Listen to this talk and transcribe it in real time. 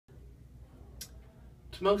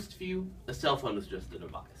To most of you, a cell phone is just a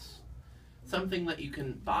device. Something that you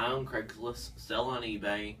can buy on Craigslist, sell on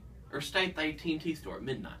eBay, or stay at the AT&T store at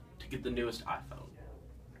midnight to get the newest iPhone.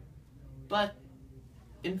 But,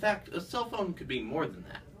 in fact, a cell phone could be more than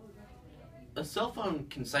that. A cell phone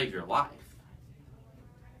can save your life.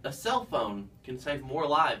 A cell phone can save more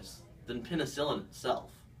lives than penicillin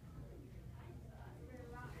itself.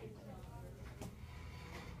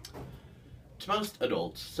 To most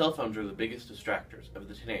adults, cell phones are the biggest distractors of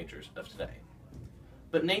the teenagers of today.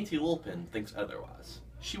 But Nancy Lilpin thinks otherwise.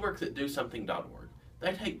 She works at DoSomething.org.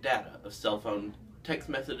 They take data of cell phone, text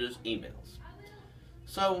messages, emails.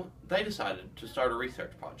 So they decided to start a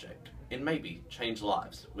research project and maybe change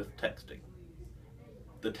lives with texting.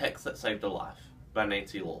 The Text That Saved a Life by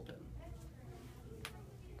Nancy Lilpin.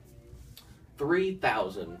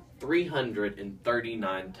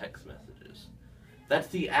 3,339 text messages. That's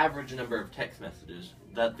the average number of text messages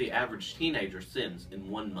that the average teenager sends in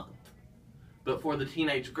 1 month. But for the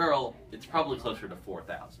teenage girl, it's probably closer to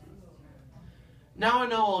 4,000. Now I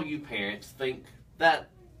know all you parents think that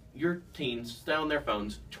your teens stay on their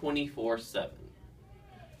phones 24/7.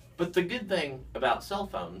 But the good thing about cell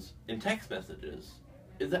phones and text messages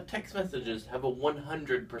is that text messages have a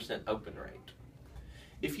 100% open rate.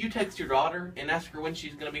 If you text your daughter and ask her when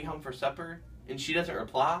she's going to be home for supper and she doesn't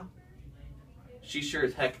reply, she sure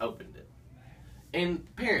as heck opened it. And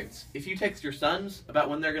parents, if you text your sons about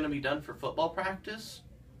when they're going to be done for football practice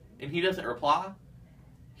and he doesn't reply,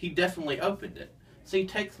 he definitely opened it. See,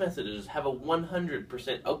 text messages have a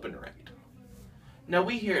 100% open rate. Now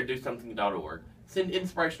we here at DoSomething.org send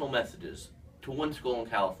inspirational messages to one school in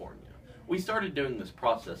California. We started doing this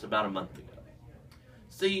process about a month ago.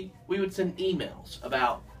 See, we would send emails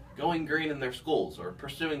about going green in their schools or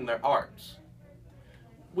pursuing their arts.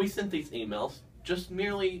 We sent these emails just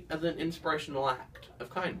merely as an inspirational act of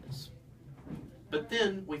kindness. But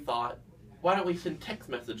then we thought, why don't we send text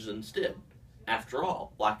messages instead? After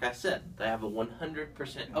all, like I said, they have a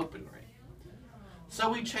 100% open rate. So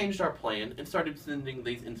we changed our plan and started sending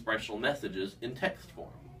these inspirational messages in text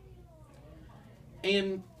form.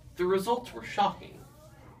 And the results were shocking.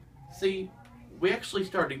 See, we actually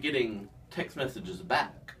started getting text messages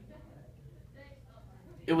back.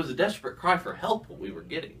 It was a desperate cry for help what we were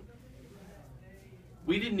getting.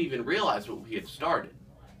 We didn't even realize what we had started.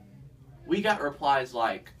 We got replies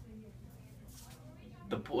like,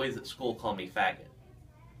 "The boys at school call me faggot.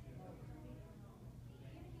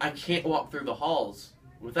 I can't walk through the halls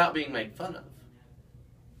without being made fun of."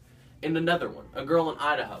 And another one, a girl in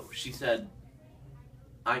Idaho, she said,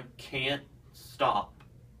 "I can't stop.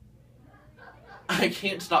 I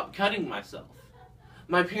can't stop cutting myself.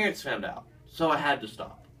 My parents found out, so I had to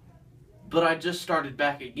stop. But I just started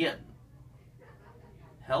back again.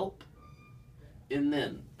 Help?" And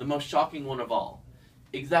then, the most shocking one of all,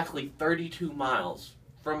 exactly 32 miles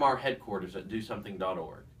from our headquarters at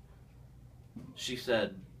DoSomething.org, she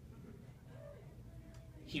said,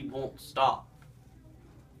 "He won't stop.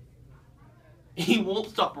 He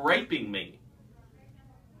won't stop raping me.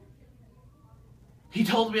 He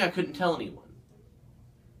told me I couldn't tell anyone.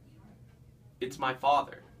 It's my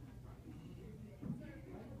father.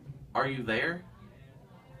 Are you there?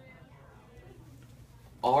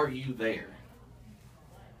 Are you there?"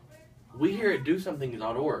 We here at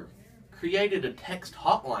DoSomething.org created a text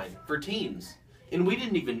hotline for teens, and we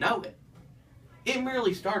didn't even know it. It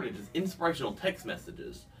merely started as inspirational text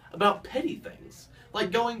messages about petty things,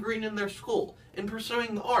 like going green in their school and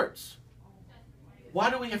pursuing the arts.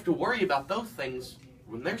 Why do we have to worry about those things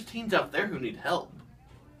when there's teens out there who need help?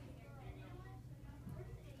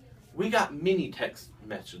 We got many text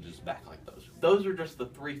messages back like those. Those are just the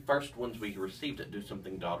 3 first ones we received at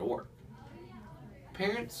DoSomething.org.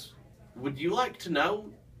 Parents, would you like to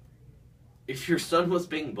know if your son was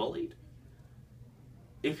being bullied?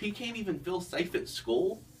 If he can't even feel safe at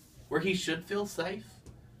school, where he should feel safe?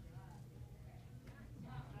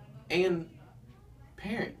 And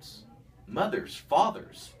parents, mothers,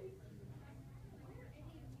 fathers,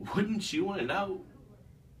 wouldn't you want to know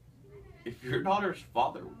if your daughter's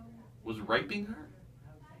father was raping her?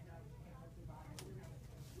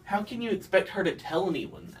 How can you expect her to tell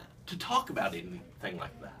anyone that, to talk about anything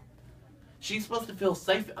like that? She's supposed to feel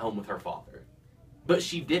safe at home with her father, but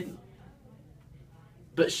she didn't.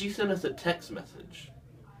 But she sent us a text message,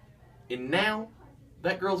 and now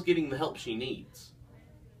that girl's getting the help she needs.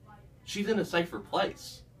 She's in a safer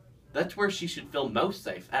place. That's where she should feel most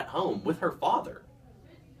safe, at home with her father.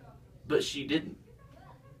 But she didn't.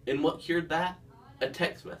 And what cured that? A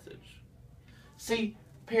text message. See,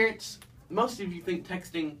 parents, most of you think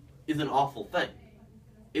texting is an awful thing.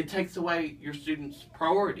 It takes away your students'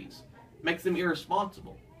 priorities. makes them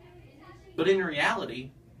irresponsible. But in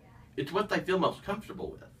reality, it's what they feel most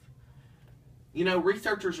comfortable with. You know,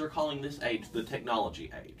 researchers are calling this age the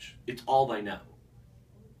technology age. It's all they know.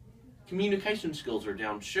 Communication skills are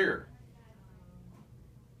down, sure.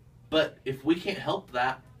 But if we can't help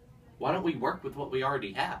that, why don't we work with what we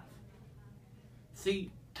already have?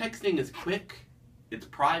 See, texting is quick, it's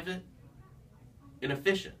private, and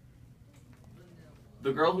efficient.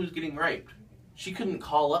 The girl who's getting raped, she couldn't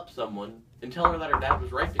call up someone and tell her that her dad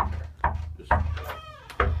was raping her. Just...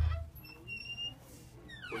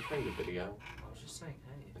 We're playing the video. I was just saying,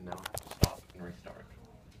 hey. And now I have to stop and restart.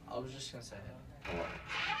 I was just gonna say, hey. Alright.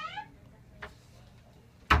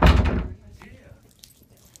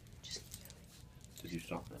 Did you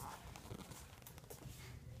stop it?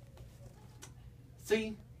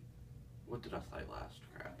 See? What did I say last?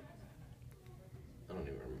 Crap. I don't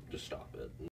even remember. Just stop it.